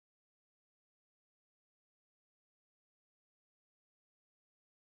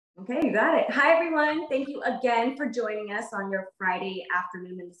Okay, you got it. Hi, everyone. Thank you again for joining us on your Friday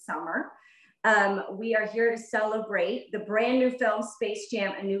afternoon in the summer. We are here to celebrate the brand new film Space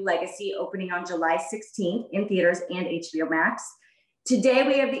Jam: A New Legacy, opening on July 16th in theaters and HBO Max. Today,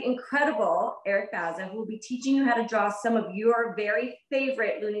 we have the incredible Eric Baza, who will be teaching you how to draw some of your very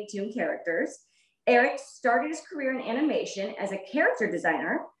favorite Looney Tune characters. Eric started his career in animation as a character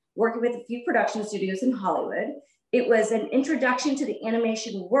designer, working with a few production studios in Hollywood. It was an introduction to the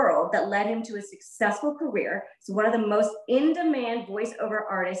animation world that led him to a successful career. So one of the most in-demand voiceover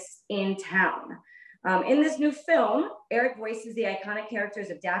artists in town. In this new film, Eric voices the iconic characters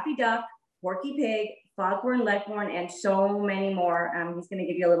of Daffy Duck, Porky Pig, Foghorn Leghorn, and so many more. He's going to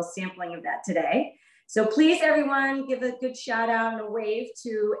give you a little sampling of that today. So please, everyone, give a good shout out and a wave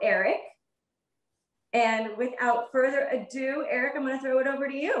to Eric. And without further ado, Eric, I'm going to throw it over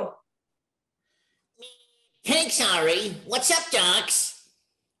to you. Thanks, Ari. What's up, docs?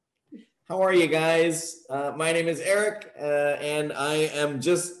 How are you guys? My name is Eric, and I am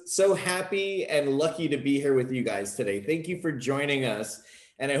just so happy and lucky to be here with you guys today. Thank you for joining us,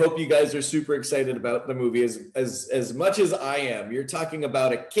 and I hope you guys are super excited about the movie as much as I am. You're talking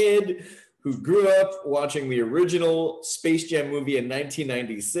about a kid who grew up watching the original Space Jam movie in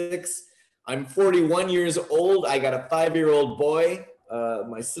 1996. I'm 41 years old. I got a 5-year-old boy,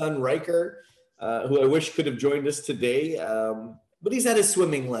 my son Riker, who I wish could have joined us today, but he's at his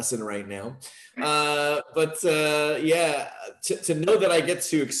swimming lesson right now. Yeah, to know that I get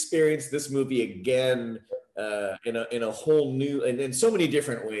to experience this movie again in a whole new and in so many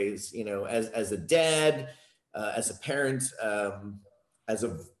different ways, you know, as a dad, as a parent, as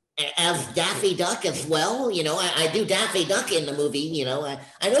Daffy Duck as well. You know, I do Daffy Duck in the movie. You know,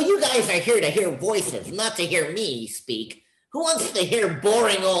 I know you guys are here to hear voices, not to hear me speak. Who wants to hear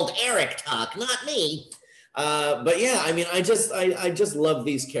boring old Eric talk? Not me. But yeah, I mean, I just love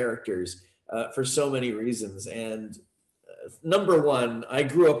these characters for so many reasons. And number one, I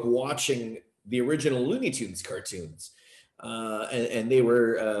grew up watching the original Looney Tunes cartoons. And they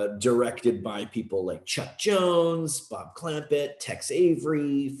were directed by people like Chuck Jones, Bob Clampett, Tex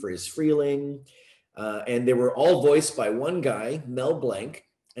Avery, Friz Freleng. And they were all voiced by one guy, Mel Blanc.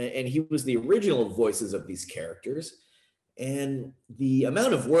 And he was the original voices of these characters. And the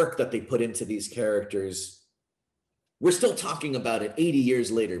amount of work that they put into these characters, we're still talking about it 80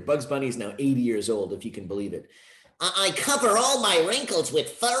 years later. Bugs Bunny is now 80 years old, if you can believe it. I cover all my wrinkles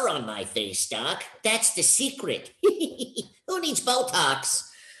with fur on my face, Doc. That's the secret. Who needs Botox?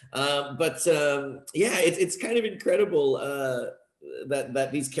 Yeah, it's kind of incredible that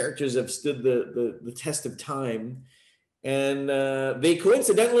these characters have stood the test of time. And they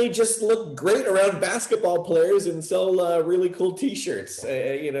coincidentally just look great around basketball players and sell really cool T-shirts.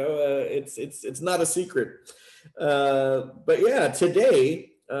 It's not a secret. But yeah,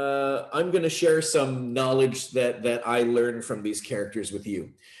 today I'm going to share some knowledge that I learned from these characters with you.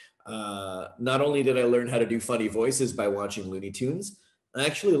 Not only did I learn how to do funny voices by watching Looney Tunes, I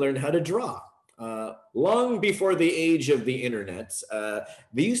actually learned how to draw. Long before the age of the internet,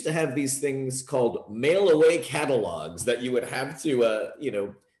 they used to have these things called mail away catalogs that you would have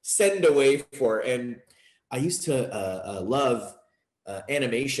to, send away for. And I used to love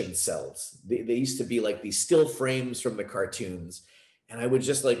animation cells. They used to be like these still frames from the cartoons. And I would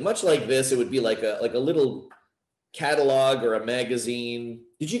just much like this, it would be like a little catalog or a magazine.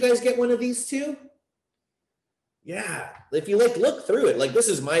 Did you guys get one of these too? Yeah, if you look through it, this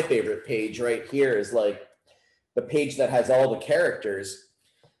is my favorite page right here is the page that has all the characters.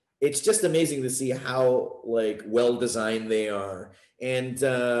 It's just amazing to see how well designed they are. And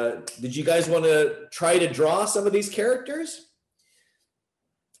did you guys want to try to draw some of these characters?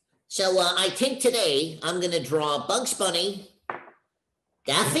 So I think today I'm going to draw Bugs Bunny,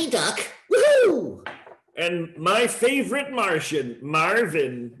 Daffy Duck, woohoo! And my favorite Martian,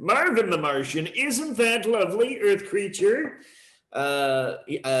 Marvin. Marvin the Martian. Isn't that lovely, Earth creature?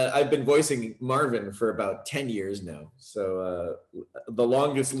 I've been voicing Marvin for about 10 years now. So the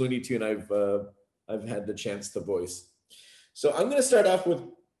longest Looney Tune I've had the chance to voice. So I'm going to start off with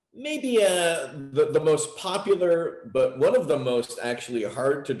maybe the most popular, but one of the most actually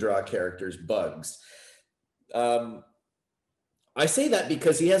hard to draw characters, Bugs. I say that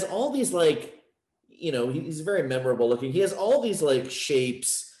because he has all these he's very memorable looking. He has all these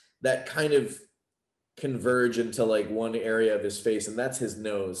shapes that kind of converge into one area of his face, and that's his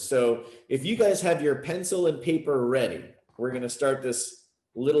nose. So if you guys have your pencil and paper ready, we're going to start this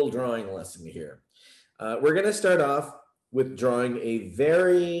little drawing lesson here. We're going to start off with drawing a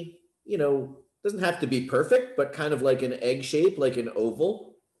very, doesn't have to be perfect, but kind of like an egg shape, like an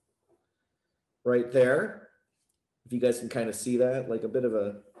oval right there. If you guys can kind of see that, like a bit of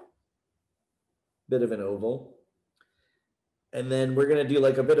a bit of an oval. And then we're going to do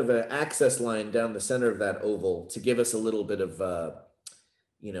like a bit of an access line down the center of that oval to give us a little bit of,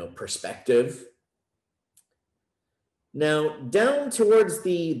 perspective. Now, down towards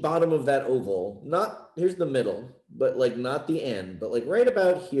the bottom of that oval, here's the middle, but like not the end, but like right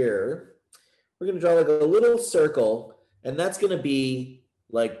about here, we're going to draw like a little circle, and that's going to be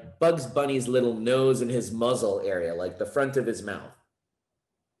like Bugs Bunny's little nose and his muzzle area, like the front of his mouth.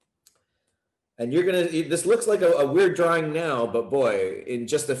 And this looks like a weird drawing now, but boy, in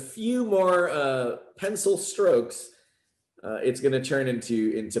just a few more pencil strokes, it's going to turn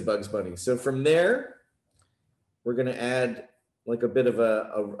into Bugs Bunny. So from there, we're going to add like a bit of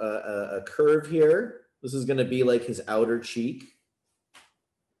a curve here. This is going to be like his outer cheek,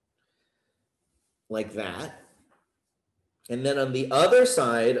 like that. And then on the other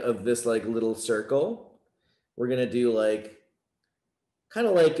side of this like little circle, we're going to do like kind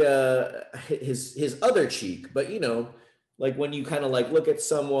of like his other cheek, but like when you kind of like look at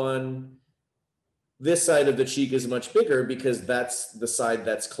someone, this side of the cheek is much bigger because that's the side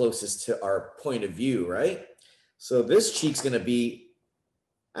that's closest to our point of view, right? So this cheek's going to be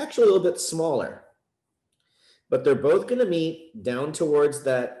actually a little bit smaller, but they're both going to meet down towards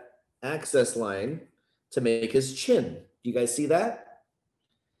that access line to make his chin. Do you guys see that?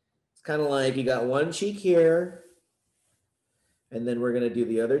 It's kind of like you got one cheek here, and then we're going to do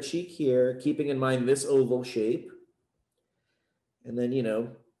the other cheek here, keeping in mind this oval shape. And then,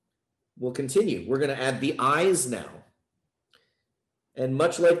 we'll continue. We're going to add the eyes now. And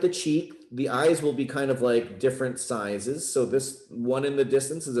much like the cheek, the eyes will be kind of like different sizes. So this one in the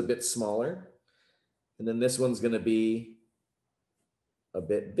distance is a bit smaller. And then this one's going to be a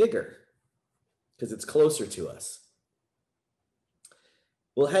bit bigger because it's closer to us.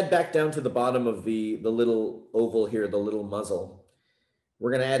 We'll head back down to the bottom of the little oval here, the little muzzle.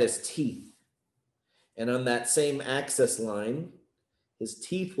 We're going to add his teeth. And on that same axis line, his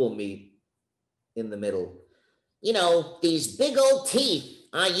teeth will meet in the middle. These big old teeth.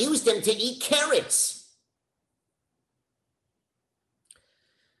 I used them to eat carrots.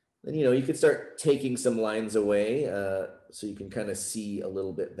 Then, you could start taking some lines away so you can kind of see a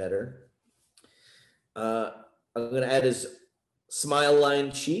little bit better. I'm going to add his smile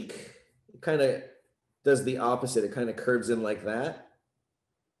line cheek. It kind of does the opposite. It kind of curves in like that.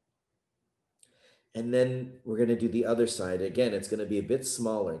 And then we're going to do the other side. Again, it's going to be a bit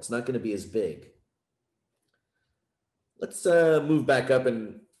smaller. It's not going to be as big. Let's move back up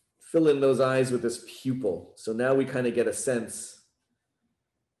and fill in those eyes with this pupil. So now we kind of get a sense,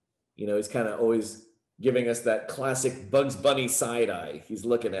 he's kind of always giving us that classic Bugs Bunny side eye. He's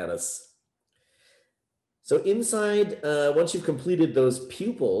looking at us. So inside, once you've completed those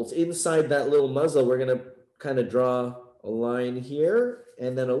pupils, inside that little muzzle, we're going to kind of draw a line here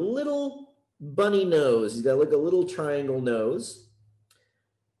and then a little bunny nose. He's got like a little triangle nose,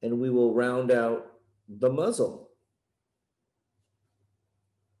 and we will round out the muzzle.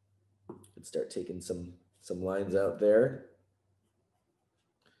 Let's start taking some lines out there.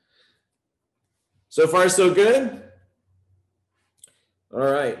 So far, so good. All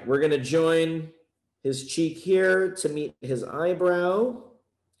right, we're going to join his cheek here to meet his eyebrow,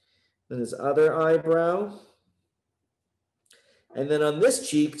 and his other eyebrow. And then on this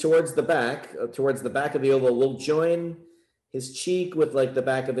cheek, towards the back of the oval, we'll join his cheek with like the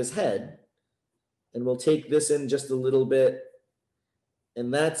back of his head. And we'll take this in just a little bit.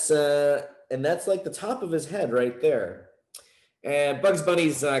 And that's like the top of his head right there. And Bugs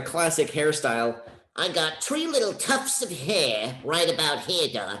Bunny's classic hairstyle. I got 3 little tufts of hair right about here,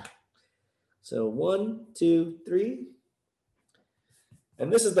 Doc. So 1, 2, 3.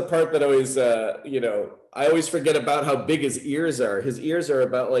 And this is the part that always, I always forget about how big his ears are. His ears are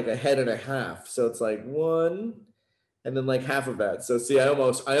about like a head and a half. So it's like 1 and then like half of that. So see, I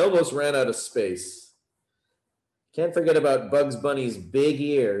almost ran out of space. Can't forget about Bugs Bunny's big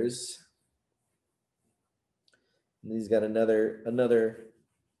ears. And he's got another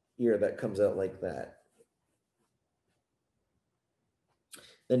ear that comes out like that.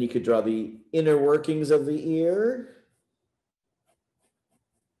 Then you could draw the inner workings of the ear.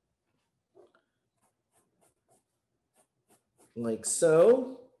 Like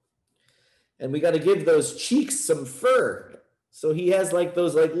so. And we got to give those cheeks some fur. So he has like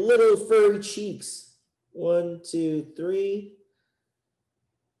those like little furry cheeks. 1, 2, 3.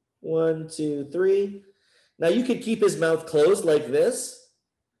 1, 2, 3. Now you could keep his mouth closed like this,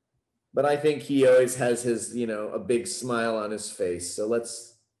 but I think he always has his, a big smile on his face. So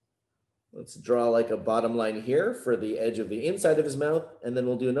let's draw like a bottom line here for the edge of the inside of his mouth. And then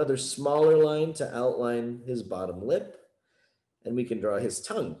we'll do another smaller line to outline his bottom lip. And we can draw his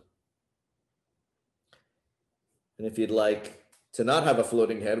tongue. And if you'd like to not have a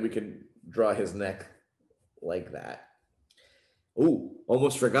floating head, we can draw his neck like that. Ooh,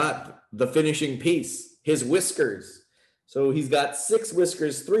 almost forgot the finishing piece, his whiskers. So he's got 6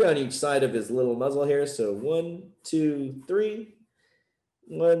 whiskers, 3 on each side of his little muzzle here. So 1, 2, 3.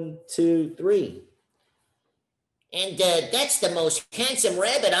 1, 2, 3. And that's the most handsome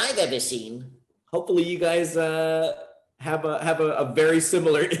rabbit I've ever seen. Hopefully you guys have a very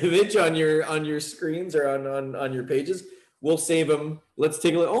similar image on your screens or on your pages. We'll save them. Let's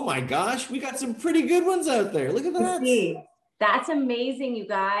take a look. Oh my gosh, we got some pretty good ones out there. Look at that. That's amazing, you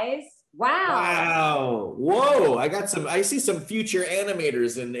guys. Wow. Wow. Whoa, I see some future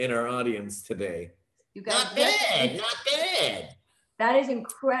animators in our audience today. You guys, Not bad, not bad. that is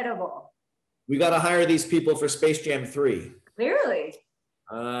incredible. We got to hire these people for Space Jam 3. Clearly.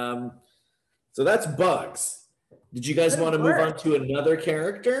 So that's Bugs. Did you guys want to move on to another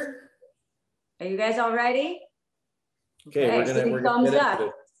character? Are you guys all ready? Okay, we're gonna thumbs get up.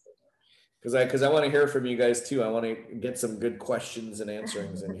 into it. Because I want to hear from you guys too. I want to get some good questions and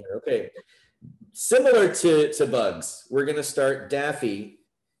answerings in here. Okay, similar to Bugs, we're gonna start Daffy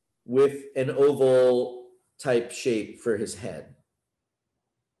with an oval type shape for his head.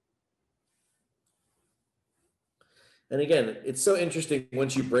 And again, it's so interesting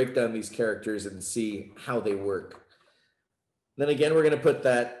once you break down these characters and see how they work. Then again, we're gonna put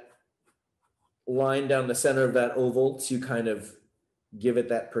that line down the center of that oval to kind of give it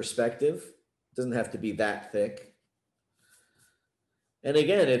that perspective. It doesn't have to be that thick. And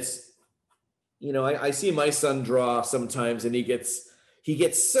again, it's, you know, I see my son draw sometimes and he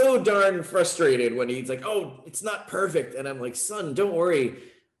gets so darn frustrated when he's like, oh, it's not perfect. And I'm like, son, don't worry.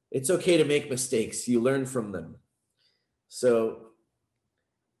 It's okay to make mistakes. You learn from them. So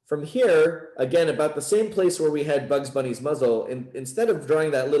from here, again, about the same place where we had Bugs Bunny's muzzle, instead of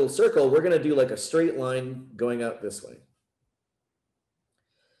drawing that little circle, we're going to do like a straight line going out this way.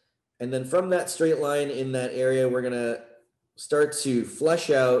 And then from that straight line in that area, we're going to start to flesh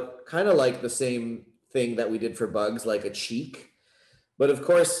out kind of like the same thing that we did for Bugs, like a cheek. But of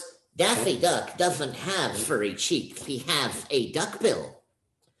course, Daffy Duck doesn't have furry cheeks. He has a duckbill.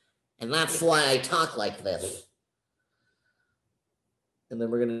 And that's why I talk like this. And then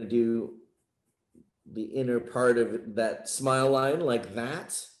we're going to do the inner part of that smile line like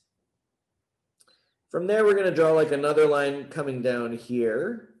that. From there, we're going to draw like another line coming down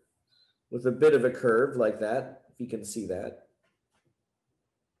here with a bit of a curve like that, if you can see that.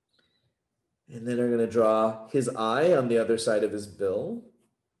 And then we're going to draw his eye on the other side of his bill.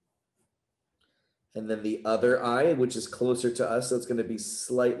 And then the other eye, which is closer to us, so it's going to be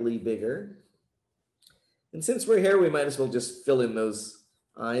slightly bigger. And since we're here, we might as well just fill in those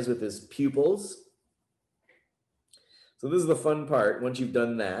eyes with his pupils. So this is the fun part. Once you've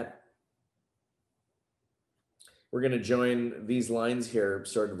done that, we're going to join these lines here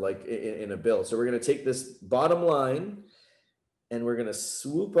sort of like in a bill. So we're going to take this bottom line and we're going to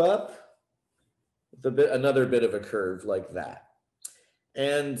swoop up with another bit of a curve like that.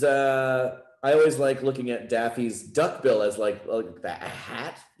 And I always like looking at Daffy's duckbill as like that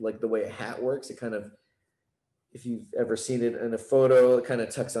hat, like the way a hat works. It kind of, if you've ever seen it in a photo, it kind of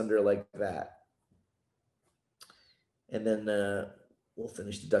tucks under like that. And then we'll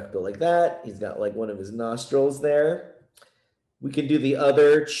finish the duckbill like that. He's got like one of his nostrils there. We can do the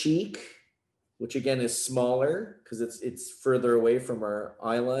other cheek, which again is smaller because it's further away from our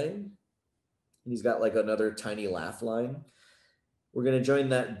eye line. And he's got like another tiny laugh line. We're going to join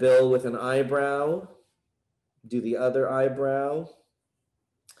that bill with an eyebrow, do the other eyebrow.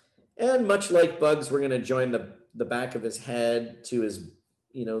 And much like Bugs, we're going to join the back of his head to his,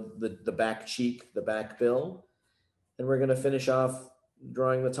 you know, the back cheek, the back bill. And we're going to finish off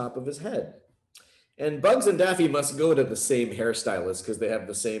drawing the top of his head. And Bugs and Daffy must go to the same hairstylist because they have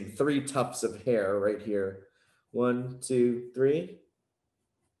the same 3 tufts of hair right here. 1, 2, 3.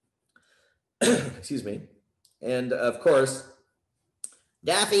 Excuse me. And of course,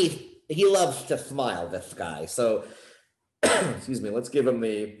 Daffy, he loves to smile, this guy. So, excuse me, let's give him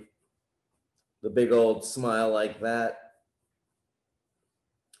the big old smile like that.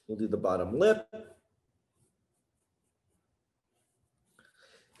 We'll do the bottom lip.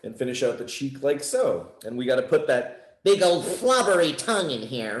 And finish out the cheek like so. And we got to put that big old slobbery tongue in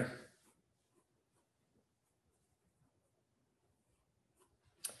here.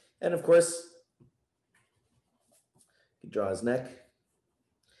 And of course, he draws his neck.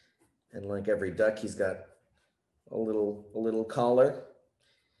 And like every duck, he's got a little collar.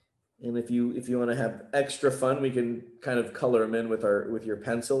 And if you want to have extra fun, we can kind of color them in with your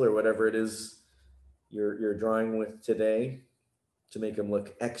pencil or whatever it is you're drawing with today to make him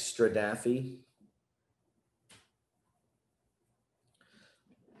look extra Daffy.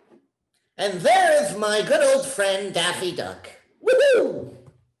 And there's my good old friend Daffy Duck. Woohoo!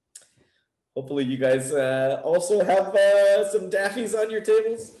 Hopefully you guys also have some Daffies on your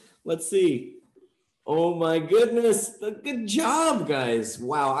tables. Let's see. Oh my goodness. Good job, guys.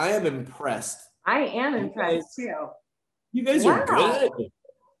 Wow, I am impressed. I am impressed too. You guys are good.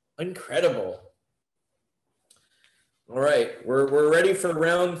 Incredible. All right, we're ready for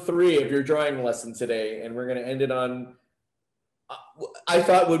round 3 of your drawing lesson today, and we're gonna end it on, I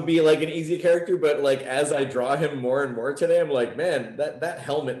thought would be like an easy character, but like as I draw him more and more today, I'm like, man, that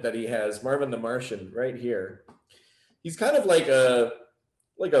helmet that he has, Marvin the Martian, right here. He's kind of like a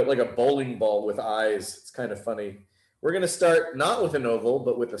bowling ball with eyes. It's kind of funny. We're gonna start not with an oval,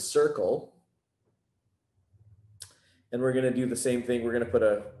 but with a circle. And we're gonna do the same thing. We're gonna put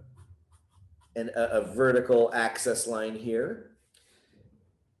a vertical access line here.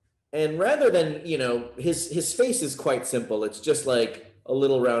 And rather than, you know, his face is quite simple. It's just like a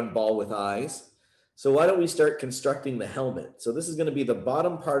little round ball with eyes. So why don't we start constructing the helmet? So this is going to be the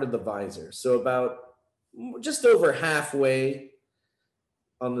bottom part of the visor. So about just over halfway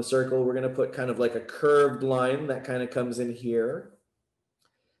on the circle, we're going to put kind of like a curved line that kind of comes in here.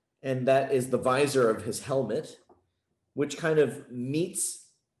 And that is the visor of his helmet, which kind of meets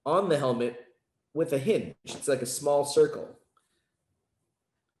on the helmet with a hinge. It's like a small circle.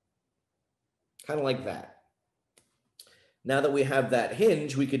 Kind of like that. Now that we have that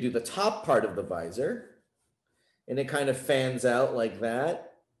hinge, we could do the top part of the visor, and it kind of fans out like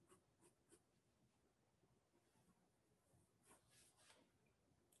that.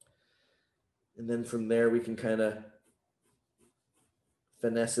 And then from there, we can kind of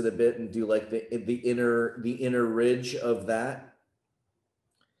finesse it a bit and do like the inner ridge of that.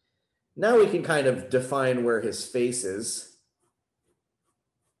 Now we can kind of define where his face is.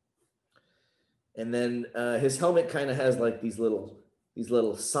 And then his helmet kind of has like these little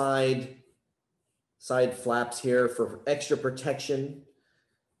side flaps here for extra protection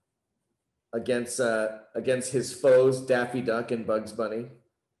against his foes, Daffy Duck and Bugs Bunny.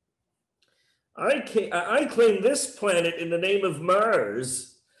 I claim this planet in the name of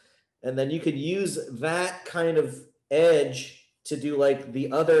Mars. And then you could use that kind of edge to do like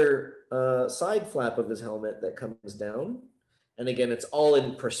the other side flap of his helmet that comes down. And again, it's all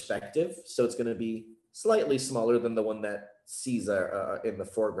in perspective, so it's going to be slightly smaller than the one that sees in the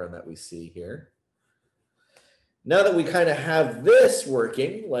foreground that we see here. Now that we kind of have this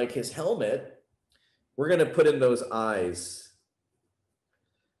working, like his helmet, we're going to put in those eyes.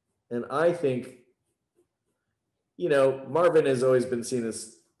 And I think, you know, Marvin has always been seen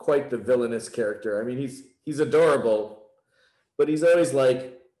as quite the villainous character. I mean, he's adorable, but he's always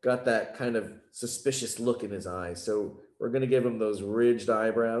like got that kind of suspicious look in his eyes. So we're going to give him those ridged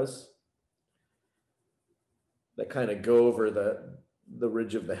eyebrows that kind of go over the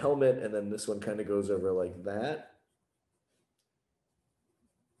ridge of the helmet. And then this one kind of goes over like that.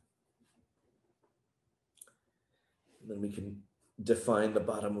 And then we can define the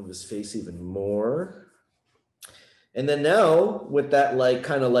bottom of his face even more. And then now with that like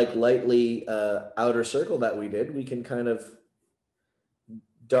kind of like lightly outer circle that we did, we can kind of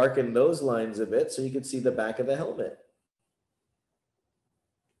darken those lines a bit so you can see the back of the helmet.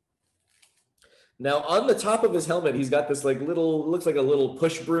 Now on the top of his helmet, he's got this like looks like a little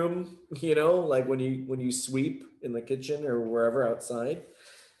push broom, you know, like when you sweep in the kitchen or wherever outside.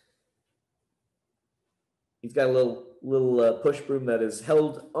 He's got a little push broom that is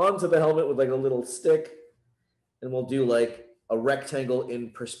held onto the helmet with like a little stick, and we'll do like a rectangle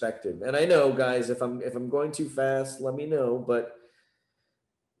in perspective. And I know, guys, if I'm going too fast, let me know, but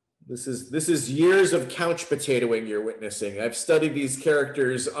this is years of couch potatoing you're witnessing. I've studied these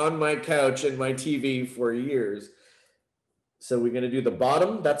characters on my couch and my TV for years. So we're going to do the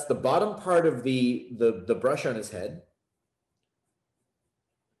bottom. That's the bottom part of the brush on his head.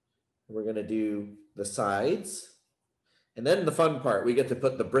 We're going to do the sides. And then the fun part, we get to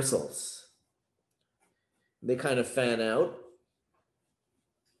put the bristles. They kind of fan out.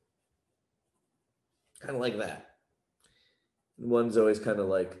 Kind of like that. One's always kind of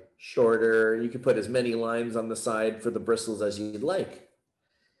like shorter. You can put as many lines on the side for the bristles as you'd like.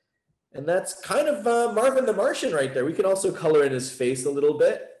 And that's kind of Marvin the Martian right there. We can also color in his face a little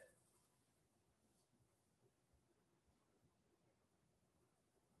bit.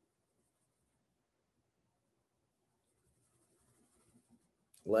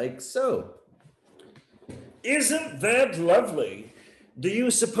 Like so. Isn't that lovely? Do you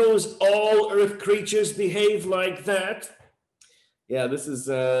suppose all Earth creatures behave like that? Yeah, this is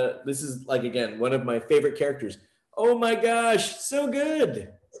like, again, one of my favorite characters. Oh my gosh, so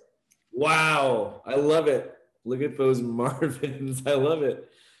good. Wow, I love it. Look at those Marvins. I love it.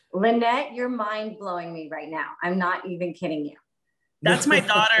 Lynette, you're mind blowing me right now. I'm not even kidding you. That's my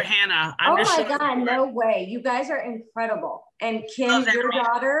daughter, Hannah. Oh my God, no way. You guys are incredible. And Kim, your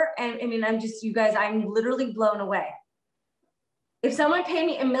daughter, and I mean, you guys, I'm literally blown away. If someone paid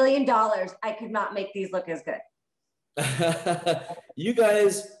me $1 million, I could not make these look as good. You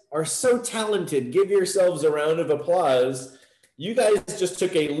guys are so talented. Give yourselves a round of applause. You guys just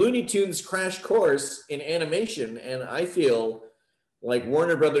took a Looney Tunes crash course in animation, and I feel like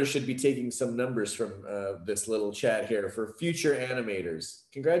Warner Brothers should be taking some numbers from this little chat here for future animators.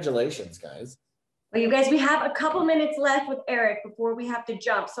 Congratulations, guys. Well, you guys, we have a couple minutes left with Eric before we have to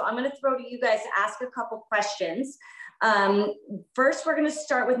jump. So I'm going to throw to you guys to ask a couple questions. First, we're going to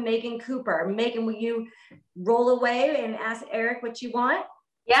start with Megan Cooper. Megan, will you roll away and ask Eric what you want?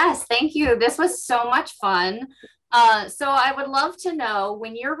 Yes, thank you. This was so much fun. So I would love to know,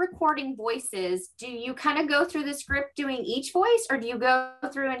 when you're recording voices, do you kind of go through the script doing each voice, or do you go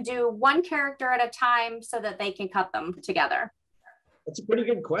through and do one character at a time so that they can cut them together? That's a pretty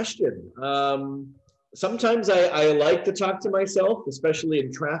good question. Sometimes I like to talk to myself, especially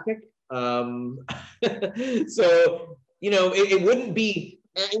in traffic. So, you know, it wouldn't be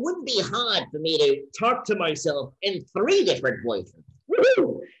hard for me to talk to myself in 3 different voices.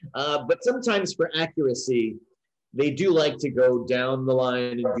 Woo! But sometimes for accuracy, they do like to go down the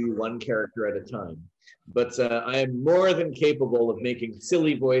line and do one character at a time. But I am more than capable of making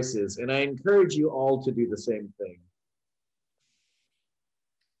silly voices, and I encourage you all to do the same thing.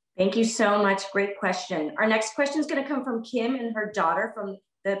 Thank you so much. Great question. Our next question is going to come from Kim and her daughter from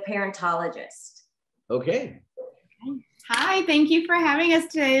the parentologist. Okay. Hi, thank you for having us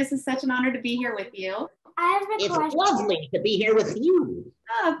today. This is such an honor to be here with you. I have a question. It's lovely to be here with you.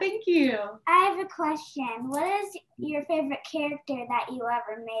 Oh, thank you. I have a question. What is your favorite character that you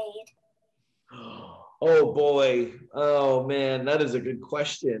ever made? Oh boy. Oh man, that is a good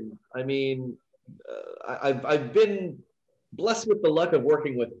question. I mean, I've been blessed with the luck of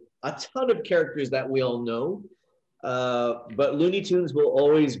working with a ton of characters that we all know. But Looney Tunes will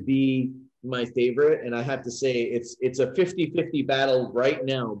always be my favorite. And I have to say, it's a 50-50 battle right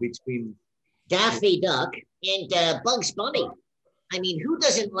now between Daffy Duck and Bugs Bunny. I mean, who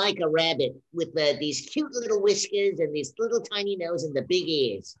doesn't like a rabbit with these cute little whiskers and this little tiny nose and the big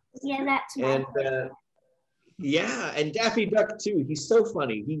ears? Yeah, that's and yeah, and Daffy Duck too. He's so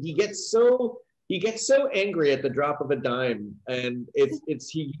funny. He gets so angry at the drop of a dime, and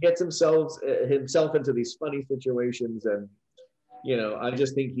he gets himself into these funny situations, and you know, I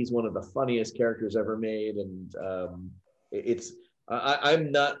just think he's one of the funniest characters ever made, and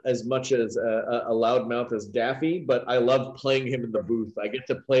I'm not as much as a loudmouth as Daffy, but I love playing him in the booth. I get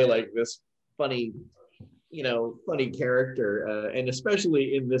to play like this funny character, and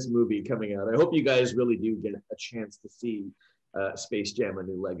especially in this movie coming out. I hope you guys really do get a chance to see Space Jam: A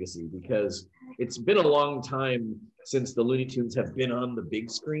New Legacy, because it's been a long time since the Looney Tunes have been on the big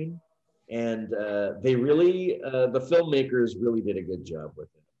screen, and they really, the filmmakers really did a good job with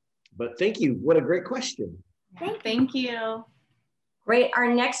it. But thank you. What a great question. Thank you. Great.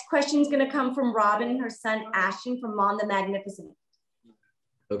 Our next question is going to come from Robin and her son Ashton from Mom the Magnificent.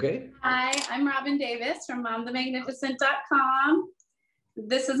 Okay. Hi, I'm Robin Davis from momthemagnificent.com.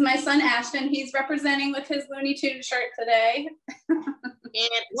 This is my son Ashton. He's representing with his Looney Tunes shirt today. And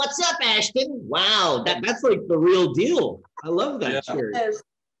what's up, Ashton? Wow, that's like the real deal. I love that shirt.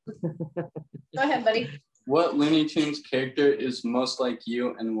 Go ahead, buddy. What Looney Tunes character is most like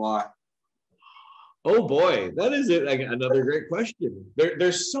you and why? Oh boy, that is another great question.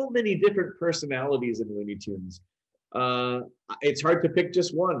 There's so many different personalities in Looney Tunes. It's hard to pick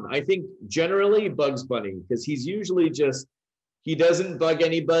just one. I think generally Bugs Bunny, because he's usually he doesn't bug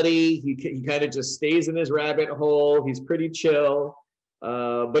anybody. He kind of just stays in his rabbit hole. He's pretty chill.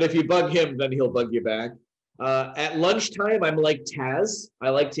 But if you bug him, then he'll bug you back. At lunchtime, I'm like Taz.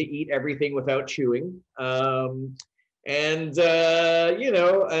 I like to eat everything without chewing. And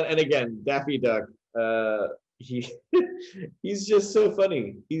again, Daffy Duck. He's just so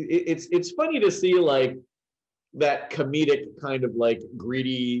funny. It's funny to see like that comedic kind of like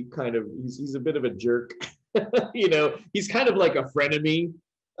greedy kind of. He's a bit of a jerk. You know, he's kind of like a frenemy.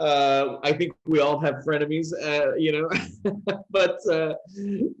 I think we all have frenemies. But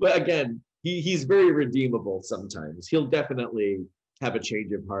again, he's very redeemable sometimes. He'll definitely have a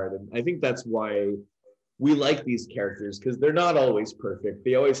change of heart, and I think that's why we like these characters, because they're not always perfect.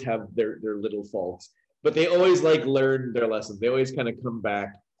 They always have their little faults, but they always like learn their lessons. They always kind of come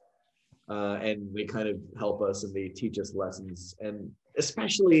back and they kind of help us, and they teach us lessons. And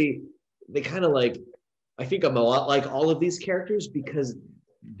especially they kind of like, I think I'm a lot like all of these characters because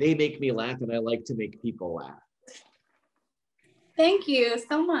they make me laugh, and I like to make people laugh. Thank you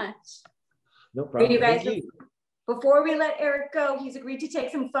so much. No problem. You guys, Thank you. before we let Eric go, he's agreed to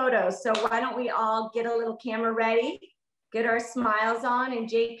take some photos. So why don't we all get a little camera ready, get our smiles on, and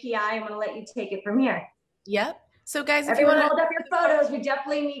JPI, I'm gonna let you take it from here. Yep. So guys, if Everyone you want hold up your photos, we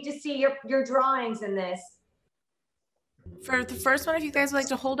definitely need to see your drawings in this. for the first one, if you guys would like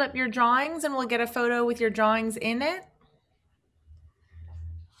to hold up your drawings and we'll get a photo with your drawings in it.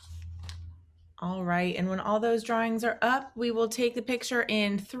 All right, and when all those drawings are up, we will take the picture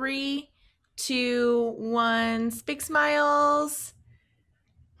in 3, 2, 1, big smiles.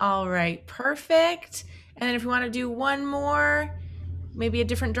 All right, perfect. And then if we want to do one more, maybe a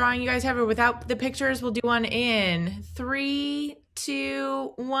different drawing you guys have, or without the pictures, we'll do one in 3,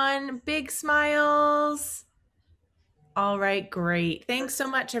 2, 1, big smiles. All right, great. Thanks so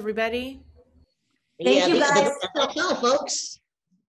much, everybody. Thank you, guys. That's all, folks.